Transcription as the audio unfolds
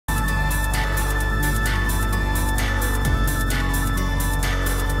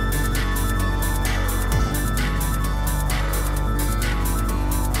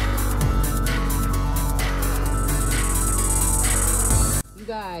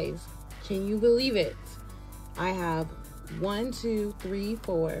guys, can you believe it? I have 1, 2, 3,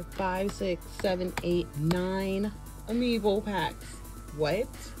 4, 5, 6, 7, 8, 9 Amiibo packs. What?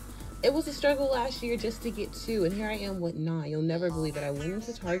 It was a struggle last year just to get 2, and here I am with 9. You'll never believe it. I went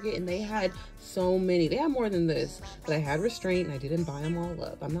into Target and they had so many. They had more than this, but I had restraint and I didn't buy them all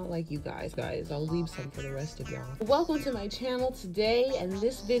up. I'm not like you guys. I'll leave some for the rest of y'all. Welcome to my channel today. In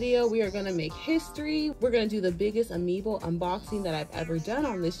this video, we are gonna make history. We're gonna do the biggest Amiibo unboxing that I've ever done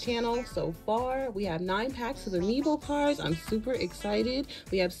on this channel so far. We have 9 packs of Amiibo cards. I'm super excited.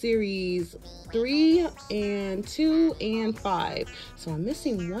 We have series 3 and 2 and 5. So I'm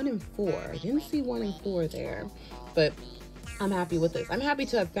missing 1 and 4. I didn't see 1 and 4 there, but I'm happy with this. I'm happy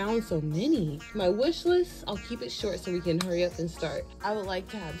to have found so many. My wish list, I'll keep it short so we can hurry up and start. I would like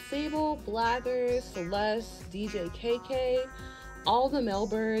to have Sable, Blathers, Celeste, DJ KK, all the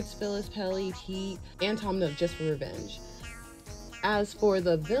Melbirds, Phyllis, Pelly, Pete, and Tom Nook just for revenge. As for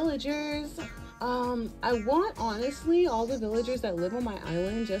the villagers, I want, honestly, all the villagers that live on my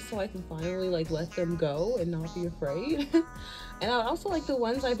island just so I can finally, like, let them go and not be afraid. And I also like the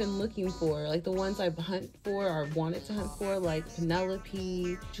ones I've been looking for, like the ones I've hunted for or wanted to hunt for, like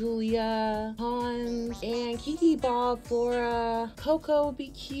Penelope, Julia, Hans, and Kiki, Bob, Flora, Coco would be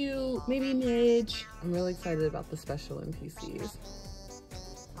cute, maybe Midge. I'm really excited about the special NPCs.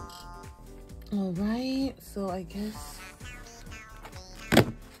 All right, so I guess,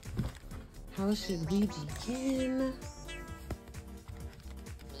 how should we begin?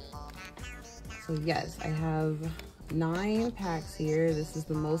 So yes, I have 9 packs here. This is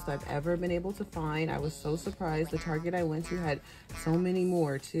the most I've ever been able to find. I was so surprised. The Target I went to had so many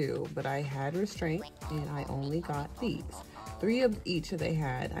more too, but I had restraint and I only got these. 3 of each they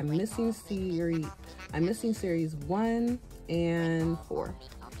had. I'm missing series 1 and 4.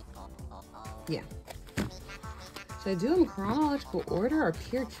 Yeah. Should I do them in chronological order or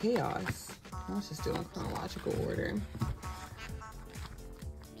pure chaos? Let's just do them in chronological order.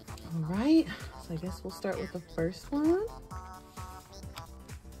 All right. I guess we'll start with the first one.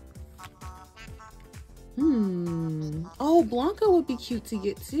 Oh, Blanca would be cute to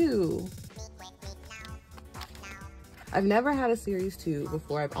get too. I've never had a series 2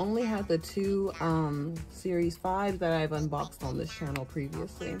 before. I've only had the 2 series 5 that I've unboxed on this channel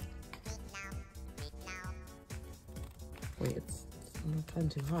previously. Wait, I'm not cutting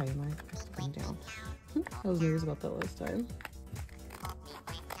too high. Am I putting down? I was nervous about that last time.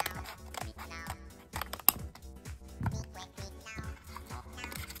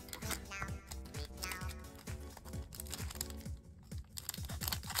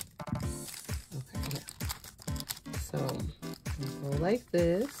 So like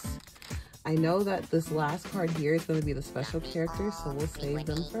this. I know that this last card here is going to be the special character, so we'll save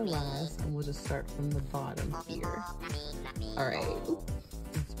them for last and we'll just start from the bottom here. All right. Right here.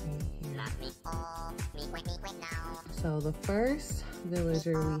 So the first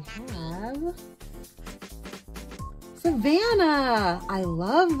villager we have, Savannah. I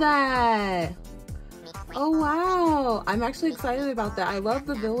love that. Oh wow, I'm actually excited about that. I love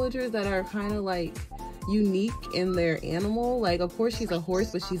the villagers that are kind of like unique in their animal. Like, of course she's a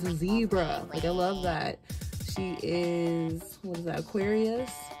horse, but she's a zebra. Like, I love that. She is, what is that,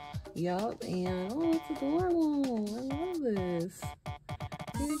 Aquarius? Yup. And oh, it's adorable. I love this.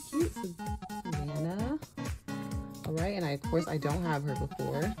 Very cute, Savannah. All right, and of course I don't have her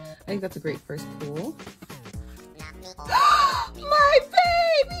before. I think that's a great first pull. My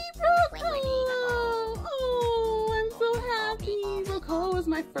baby Brooklyn! Oh, I'm so happy. Brooklyn was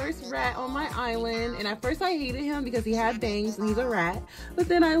my first rat on my island, and at first I hated him because he had bangs and he's a rat, but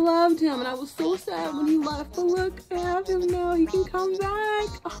then I loved him and I was so sad when he left. But look, I have him now. He can come back.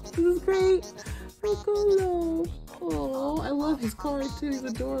 Oh, this is great. Brooklyn. Oh, I love his card too. He's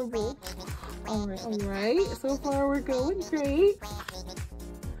adorable. All right. So far we're going great.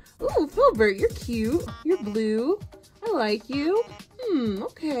 Ooh, Filbert, you're cute. You're blue. I like you.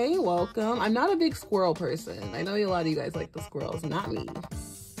 Okay, welcome. I'm not a big squirrel person. I know a lot of you guys like the squirrels, not me.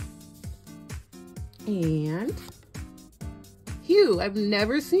 And Hugh, I've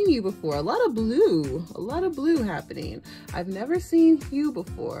never seen you before. A lot of blue happening. I've never seen Hugh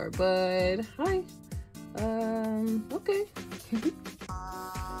before, but hi. Okay. Let's see.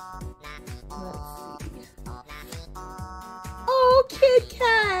 Oh, Kit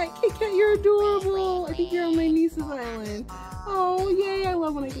Kat! Kit Kat, you're adorable. I think you're on my niece's island. Oh, yay, I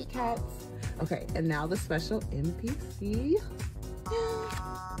love when I get cats. Okay, and now the special NPC.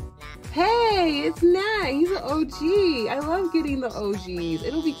 Hey, it's Nat. He's an OG. I love getting the OGs.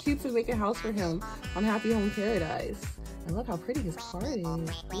 It'll be cute to make a house for him on Happy Home Paradise. And look how pretty his card is.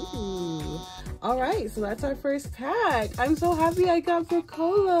 Ooh. All right, so that's our first pack. I'm so happy I got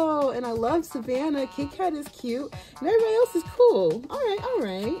Brocolo, and I love Savannah. Kit Kat is cute, and everybody else is cool. All right, all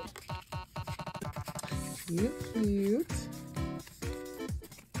right. Cute, cute.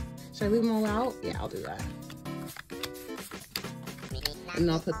 Should I leave them all out? Yeah, I'll do that. And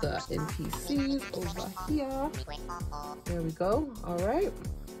I'll put the NPCs over here. There we go. All right.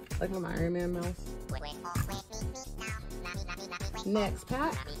 Like my Iron Man mouse. Next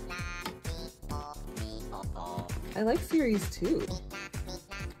pack. I like series 2.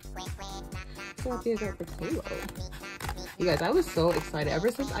 So happy I got the Polo. You guys, I was so excited.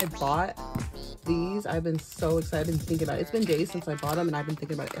 Ever since I bought these, I've been so excited and thinking about it. It's been days since I bought them, and I've been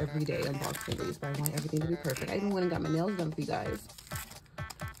thinking about it every day unboxing these, but I want everything to be perfect. I even went and got my nails done for you guys.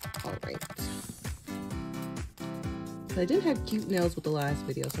 All right. So I didn't have cute nails with the last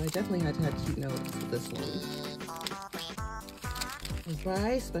video, so I definitely had to have cute nails with this one. All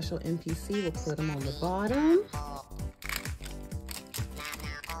right, special NPC, we'll put them on the bottom.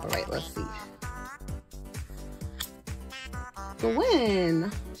 All right, let's see.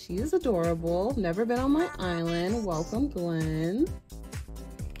 Gwen, she is adorable. Never been on my island. Welcome, Gwen.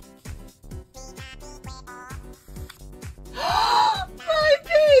 My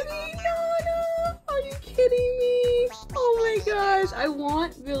baby Nana! Are you kidding me? Oh my gosh! I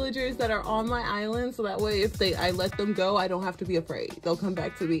want villagers that are on my island, so that way if I let them go, I don't have to be afraid. They'll come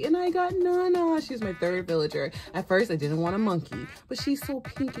back to me. And I got Nana. She's my 3rd villager. At first, I didn't want a monkey, but she's so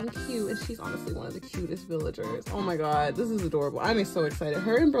pink and cute, and she's honestly one of the cutest villagers. Oh my god, this is adorable. I'm so excited.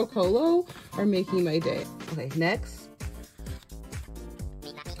 Her and Brocolo are making my day. Okay, next.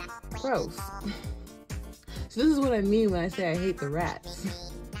 Gross. So this is what I mean when I say I hate the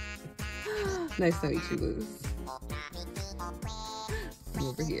rats. Nice to meet you, Moose.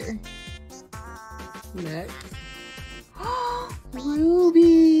 Over here. Next.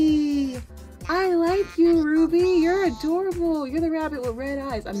 Ruby! I like you, Ruby. You're adorable. You're the rabbit with red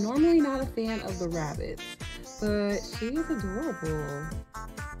eyes. I'm normally not a fan of the rabbits, but she is adorable.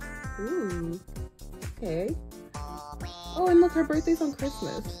 Ooh. Okay. Oh, and look, her birthday's on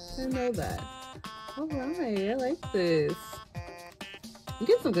Christmas. I didn't know that. All right, I like this. You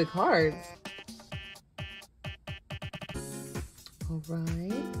get some good cards. All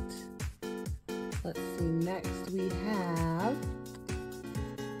right. Let's see, next we have...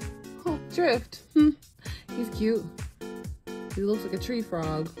 Oh, Drift. He's cute. He looks like a tree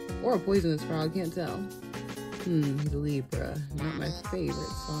frog. Or a poisonous frog, can't tell. He's a Libra. Not my favorite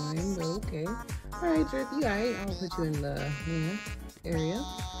sign, but okay. All right, Drift, you alright. I'll put you in the area.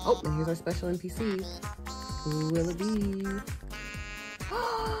 Oh, and here's our special NPC. Who will it be?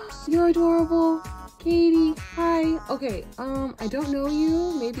 You're adorable. Katie, hi. Okay, I don't know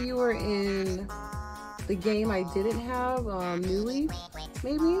you. Maybe you were in the game I didn't have, New Leaf,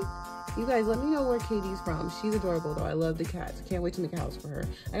 maybe? You guys, let me know where Katie's from. She's adorable, though. I love the cats. Can't wait to make a house for her.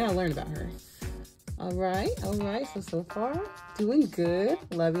 I gotta learn about her. All right. So far, doing good.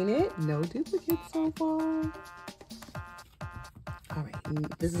 Loving it. No duplicates so far. All right,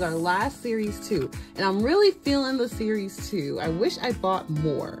 this is our last series 2, and I'm really feeling the series 2. I wish I bought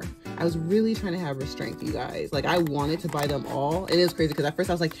more. I was really trying to have restraint, you guys. Like, I wanted to buy them all. It is crazy because at first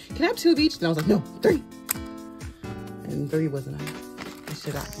I was like, can I have 2 of each? And I was like, no, 3. And 3 wasn't enough. I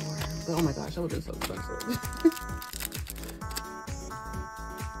should have got more. But oh my gosh, that would have been so expensive.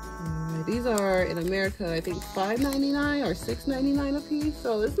 Alright, these are in America, I think $5.99 or $6.99 a piece.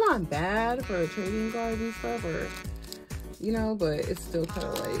 So it's not bad for a trading card and stuff, or you know, but it's still kind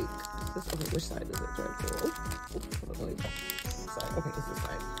of like this. Okay, which side is it? Okay, it's this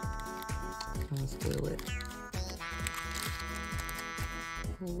side. I'm gonna spoil it.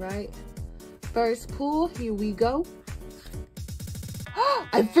 All right, first pull. Here we go.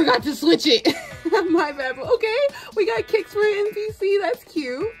 I forgot to switch it. My bad. But okay, we got kicks for NPC. That's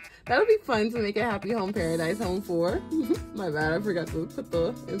cute. That'll be fun to make a Happy Home Paradise home for. My bad. I forgot to put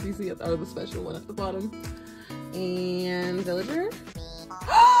the NPC at the special one at the bottom. And villager.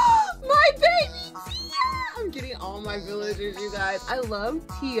 My baby Tia! I'm getting all my villagers, you guys. I love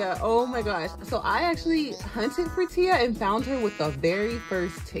Tia. Oh my gosh. So I actually hunted for Tia and found her with the very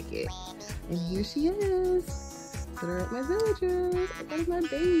first ticket. And here she is. Put her at my villagers. I got my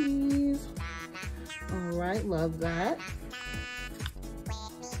babies. All right, love that.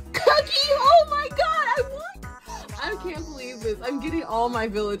 Cookie! Oh my god, I can't believe this. I'm getting all my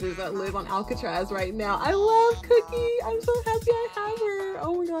villagers that live on Alcatraz right now. I love Cookie. I'm so happy I have her.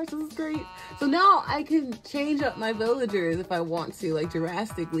 Oh my gosh, this is great. So now I can change up my villagers if I want to, like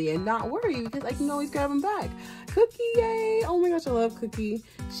drastically, and not worry because I can always grab them back. Cookie, yay. Oh my gosh, I love Cookie.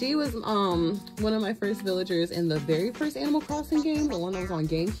 She was one of my first villagers in the very first Animal Crossing game, the one that was on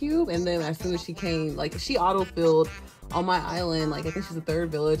GameCube. And then as soon as she came, like she auto-filled on my island. Like I think she's the 3rd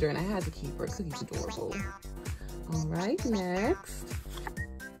villager and I had to keep her. Cookie's adorable. All right, next.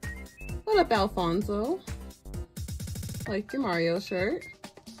 What up, Alfonso? Like your Mario shirt.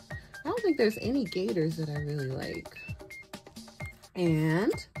 I don't think there's any gators that I really like.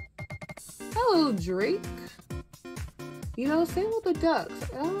 And hello, Drake. You know, same with the ducks.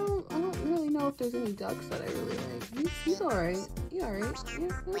 I don't really know if there's any ducks that I really like. He's all right. He's all right.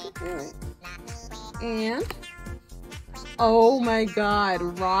 Yeah, all right. And oh my God,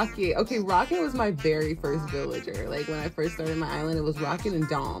 Rocket. Okay, Rocket was my very first villager. Like when I first started my island, it was Rocket and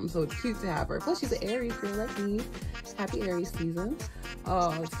Dom. So it's cute to have her. Plus she's an Aries girl like me. Happy Aries season.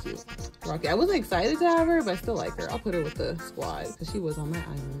 Oh, it's cute. Rocket. I wasn't excited to have her, but I still like her. I'll put her with the squad because she was on my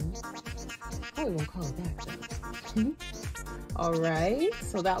island. Probably won't call her back though. All right,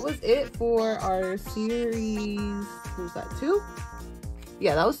 so that was it for our series. What was that, 2?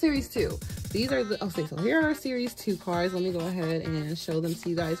 Yeah, that was series 2. These are the, okay, so here are our series 2 cards. Let me go ahead and show them to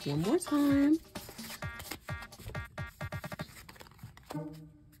you guys one more time.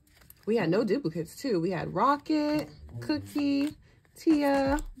 We had no duplicates too. We had Rocket, Cookie,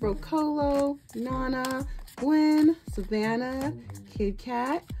 Tia, Rocolo, Nana, Gwen, Savannah, Kid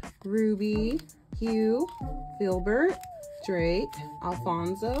Cat, Ruby, Hugh, Filbert, Drake,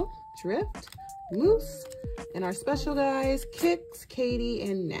 Alfonso, Drift, Moose, and our special guys, Kix, Katie,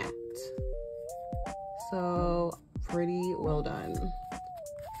 and Nat. So pretty well done.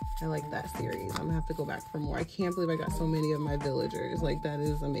 I like that series. I'm gonna have to go back for more. I can't believe I got so many of my villagers. Like that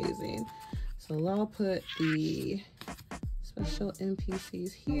is amazing. So I'll put the special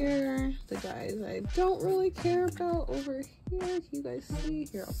NPCs here. The guys I don't really care about over here. Can you guys see?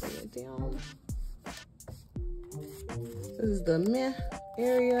 Here, I'll bring it down. This is the meh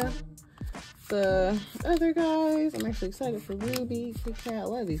area. The other guys, I'm actually excited for Ruby, Kit Kat. A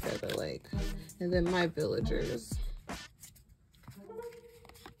lot of these guys I like. And then my villagers.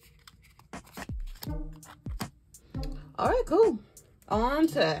 All right, cool. On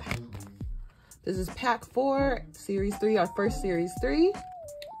to, this is pack 4, series 3, our first series 3.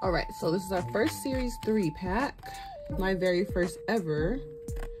 All right, so this is our first series 3 pack. My very first ever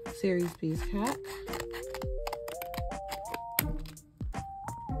series B's pack.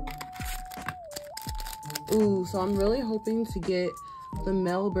 Ooh, so I'm really hoping to get the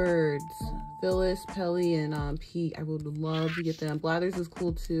Melbirds, Phyllis, Pelly, and Pete. I would love to get them. Blathers is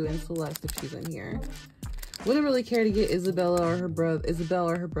cool too, and Celeste if she's in here. Wouldn't really care to get Isabella or her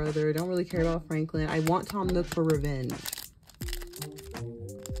brother. Don't really care about Franklin. I want Tom Nook for revenge.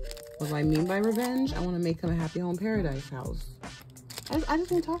 What do I mean by revenge? I want to make him a Happy Home Paradise house. I just want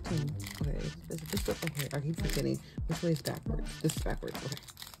to talk to him. Okay, is this okay? I keep forgetting which way is backwards. This is backwards. Okay.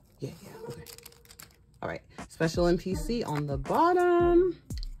 Yeah, okay. All right, special NPC on the bottom.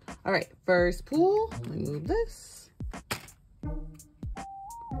 All right, first pool. Let me move this.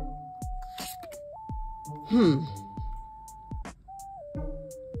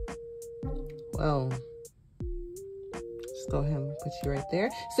 Well, just go ahead and put you right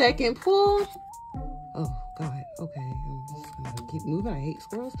there. Second pool. Oh, God. Okay, I'm just gonna keep moving. I hate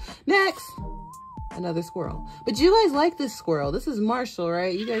squirrels. Next. Another squirrel. But you guys like this squirrel. This is Marshall,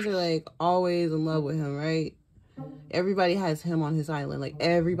 right? You guys are like always in love with him, right? Everybody has him on his island. Like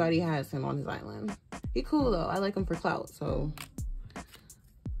everybody has him on his island. He cool though. I like him for clout, so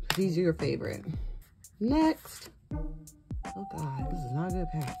he's your favorite. Next. Oh God, this is not a good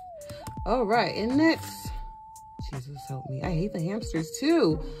pack. All right, and next. Jesus help me. I hate the hamsters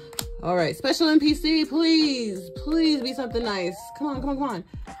too. All right, special NPC, please. Please be something nice. Come on, come on, come on.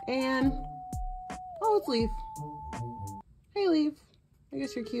 And oh, it's Leaf. Hey, Leaf. I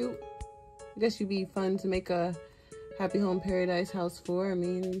guess you're cute. I guess you'd be fun to make a Happy Home Paradise house for. I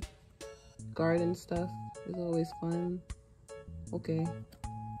mean, garden stuff is always fun. Okay.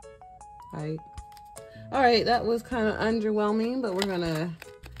 All right, that was kind of underwhelming, but we're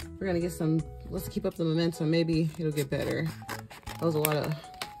gonna get some. Let's keep up the momentum. Maybe it'll get better. That was a lot of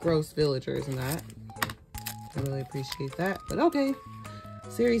gross villagers in that. I really appreciate that, but okay.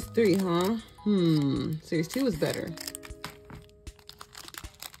 Series 3, huh? Series 2 is better.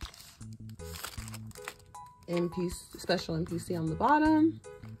 Special NPC on the bottom.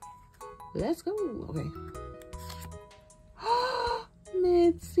 Let's go. Okay.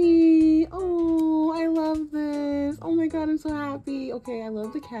 Mitzi. Oh, I love this. Oh my God, I'm so happy. Okay, I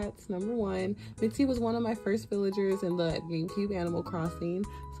love the cats, number one. Mitzi was one of my first villagers in the GameCube Animal Crossing,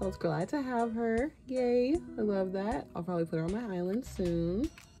 so I was glad to have her. Yay, I love that. I'll probably put her on my island soon.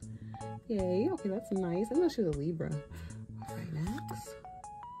 Yay, okay, that's nice. I know she was a Libra. All right, next.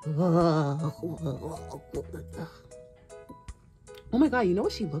 Oh my God, you know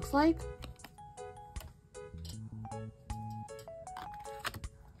what she looks like?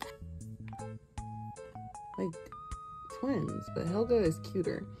 Like twins, but Helga is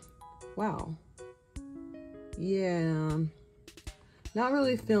cuter. Wow. Yeah. Not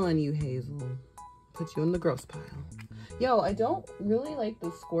really feeling you, Hazel. Put you in the gross pile. Yo, I don't really like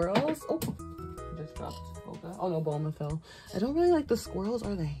the squirrels. Oh, I just dropped Helga. Oh no, Bulma fell. I don't really like the squirrels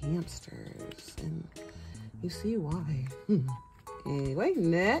or the hamsters. And you see why. Anyway,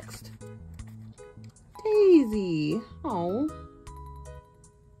 next. Daisy. Oh.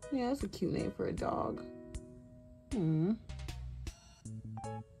 Yeah, that's a cute name for a dog.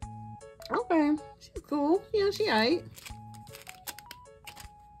 Okay, she's cool. Yeah, she aight.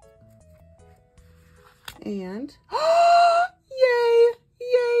 And yay!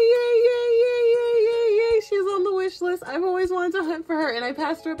 She's on the wish list. I've always wanted to hunt for her, and I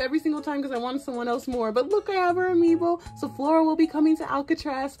passed her up every single time because I wanted someone else more. But look, I have her amiibo. So Flora will be coming to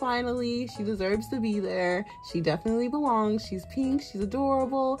Alcatraz finally. She deserves to be there. She definitely belongs. She's pink. She's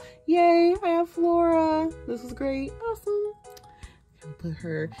adorable. Yay! I have Flora. This is great. Awesome. Put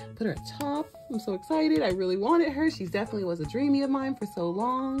her atop. I'm so excited. I really wanted her. She definitely was a dreamy of mine for so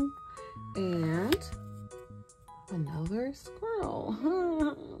long. And another squirrel.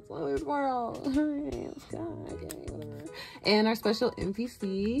 Another squirrel. And our special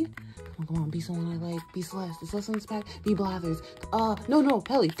NPC. Come on, be someone I like. Be Celeste. Is Celeste in this pack? Be Blathers. No,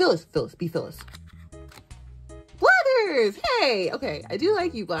 Pelly. Phyllis. Be Phyllis. Blathers! Hey! Okay, I do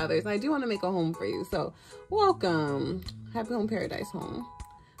like you, Blathers, and I do want to make a home for you. So, welcome. Happy Home Paradise home.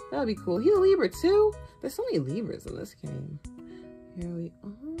 That'll be cool. He's a Libra too. There's so many Libras in this game. Here we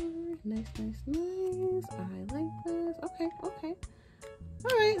are. Nice. I like this. Okay.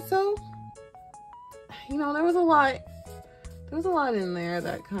 All right, so, you know, there was a lot in there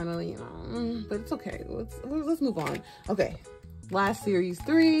that kind of, you know, but it's okay. Let's move on. Okay, last series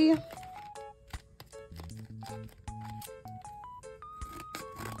 3.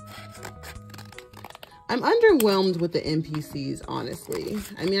 I'm underwhelmed with the NPCs, honestly.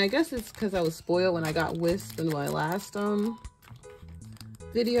 I mean, I guess it's because I was spoiled when I got Wisp in my last Amiibo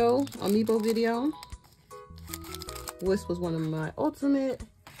video. Wisp was one of my ultimate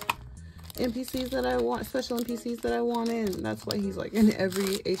NPCs that I want, special NPCs that I wanted, and that's why he's like in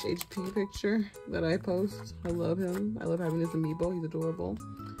every HHP picture that I post. I love him. I love having this Amiibo. He's adorable.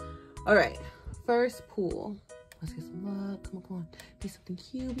 All right, first pool. Let's get some luck. Come on. Be something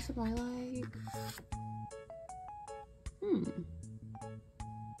cute. Be something I like.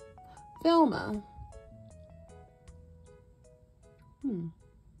 Velma.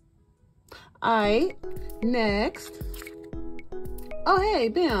 Alright, next. Oh, hey,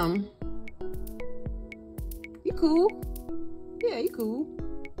 Bam. You cool? Yeah, you cool.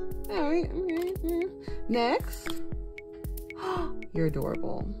 Alright, okay. Next. You're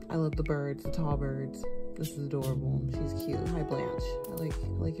adorable. I love the birds, the tall birds. This is adorable. She's cute. Hi, Blanche. I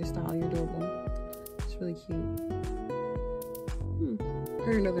like your style. You're adorable. It's really cute.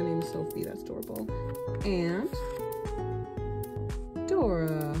 Her another name is Sophie. That's adorable. And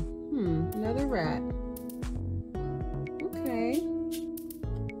Dora. Another rat. Okay.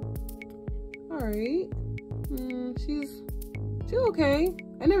 Alright. She's okay.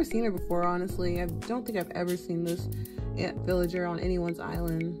 I've never seen her before, honestly. I don't think I've ever seen this villager on anyone's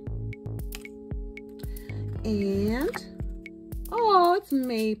island. And oh, it's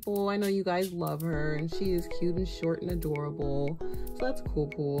Maple. I know you guys love her, and she is cute and short and adorable. So that's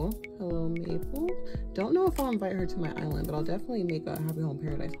cool. Hello, Maple. Don't know if I'll invite her to my island, but I'll definitely make a Happy Home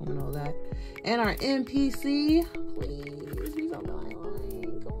Paradise home and all that. And our NPC, please be something I like.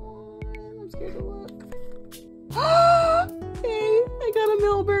 Come on, I'm scared to look. Yay, I got a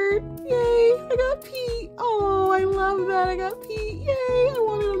Millbird. Yay, I got Pete. Oh, I love that. I got Pete. Yay, I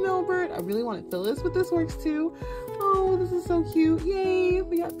wanted a Millbird. I really wanted Phyllis, but this works too. Oh, this is so cute. Yay,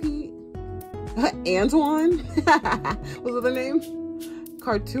 we got Pete. Antoine? What's the other name?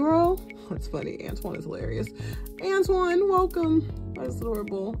 Carturo? That's funny. Antoine is hilarious. Antoine, welcome. That's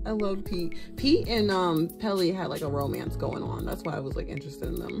adorable. I love Pete. Pete and Pelly had like a romance going on. That's why I was like interested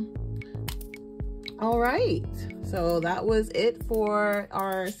in them. All right. So that was it for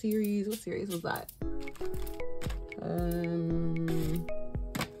our series. What series was that? I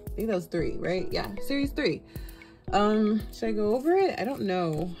think that was 3, right? Yeah, series 3. Should I go over it? I don't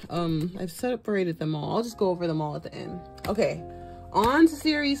know. I've separated them all. I'll just go over them all at the end. Okay, on to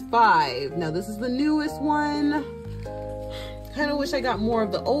series 5. Now this is the newest one. Kind of wish I got more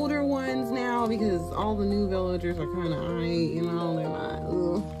of the older ones now because all the new villagers are kind of you know, they're not.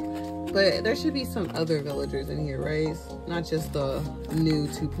 Ugh. But there should be some other villagers in here, right? Not just the new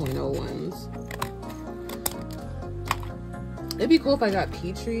 2.0 ones. It'd be cool if I got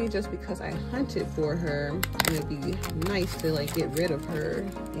Petrie just because I hunted for her, and it'd be nice to like get rid of her.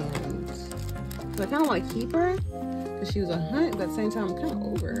 And I kind of want to keep her because she was a hunt, but at the same time I'm kind of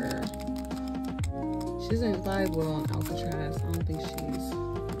over her. She doesn't vibe well on Alcatraz. I don't think she's,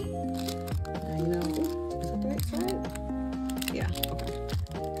 you know, ooh, is that the right side? Yeah, okay.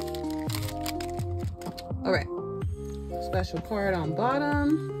 All right, special card on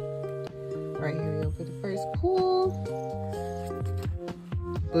bottom. Right, here we go for the first pull.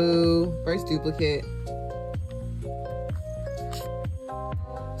 Boo, first duplicate.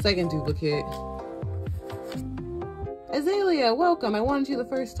 Second duplicate. Azalea, welcome. I wanted you the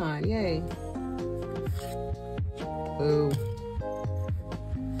first time, yay. Boo.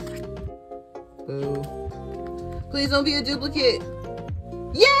 Boo. Please don't be a duplicate.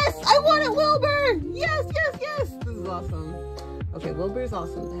 Yes! I want it, Wilbur! Yes, yes, yes! This is awesome. Okay, Wilbur's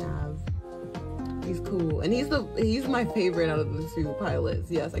awesome to have. He's cool. And he's my favorite out of the 2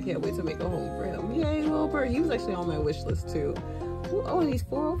 pilots. Yes, I can't wait to make a home for him. Yay, Wilbur. He was actually on my wish list too. Ooh, oh, and he's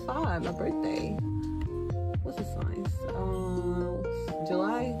 405, my birthday. What's his sign?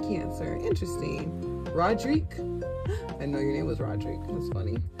 July, Cancer. Interesting. Roderick. I know your name was Roderick. That's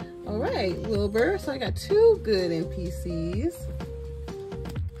funny. All right, Wilbur. So I got 2 good NPCs.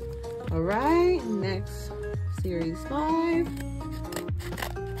 All right, next series 5.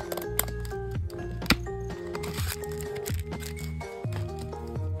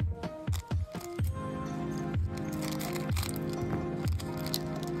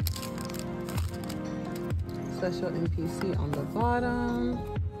 Special NPC on the bottom.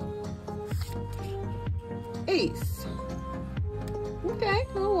 Ace. Okay,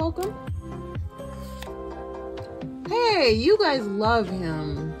 well, welcome. Hey, you guys love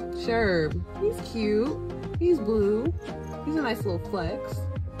him. Sherb. He's cute. He's blue. He's a nice little flex.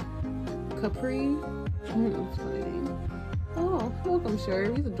 Capri. That's a funny name. Oh, welcome,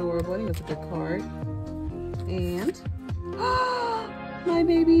 Sherb. He's adorable. I think that's a good card. And my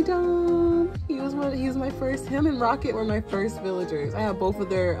baby Dom. He was my first. Him and Rocket were my first villagers. I have both of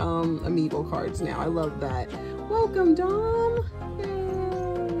their amiibo cards now. I love that. Welcome, Dom. Yay.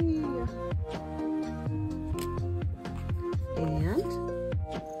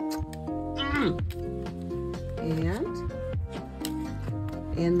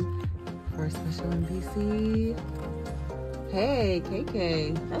 And for a special NPC. Hey,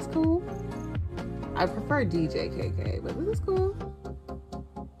 KK. That's cool. I prefer DJ KK, but this is cool.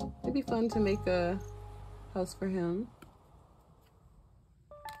 It'd be fun to make a house for him.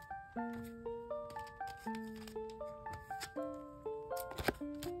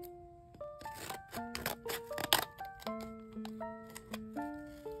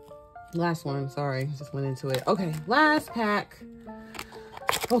 Last one, sorry, just went into it. Okay, last pack.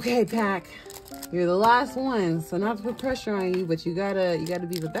 Okay, pack. You're the last one, so not to put pressure on you, but you gotta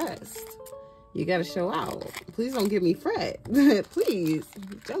be the best. You gotta show out. Please don't give me fret. Please,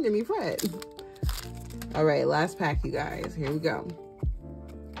 don't give me fret. All right, last pack, you guys. Here we go.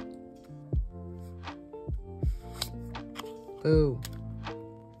 Boo.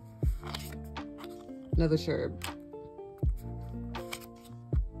 Another Sherb.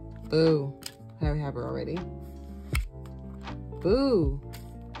 Boo. I have her already. Boo.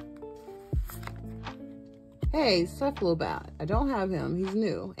 Hey, Cephalobat. I don't have him. He's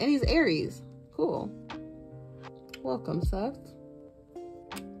new. And he's Aries. Cool. Welcome, Seth.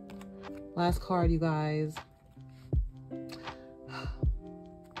 Last card, you guys.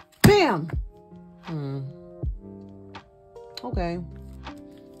 Bam! Okay.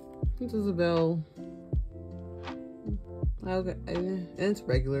 It's Isabel. Okay. It's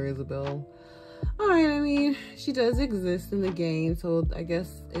regular Isabel. Alright, I mean, she does exist in the game, so I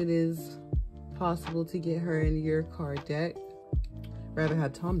guess it is possible to get her in your card deck. Rather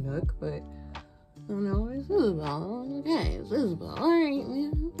had Tom Nook, but I don't know. It's Isabel. Okay, it's Isabel. Alright,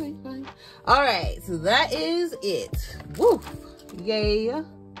 okay, fine. Alright, so that is it. Woo! Yay.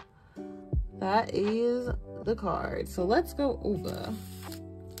 That is the card. So let's go over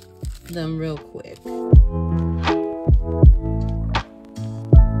them real quick.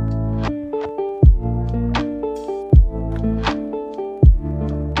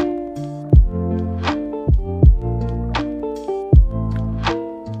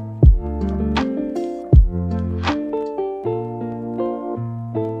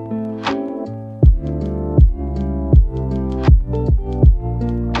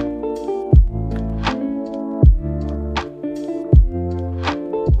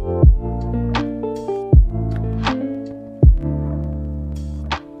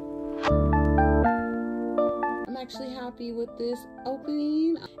 actually happy with this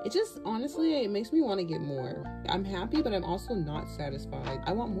opening. It just, honestly, it makes me want to get more. I'm happy, but I'm also not satisfied.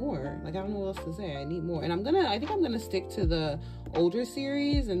 I want more. Like, I don't know what else to say. I need more. And I think I'm gonna stick to the older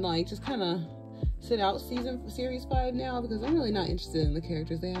series and like just kind of sit out series 5 now, because I'm really not interested in the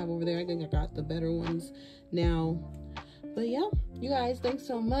characters they have over there. I think I got the better ones now. But yeah, you guys, thanks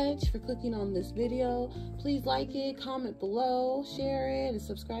so much for clicking on this video. Please like it, comment below, share it, and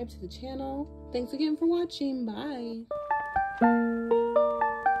subscribe to the channel. Thanks again for watching. Bye.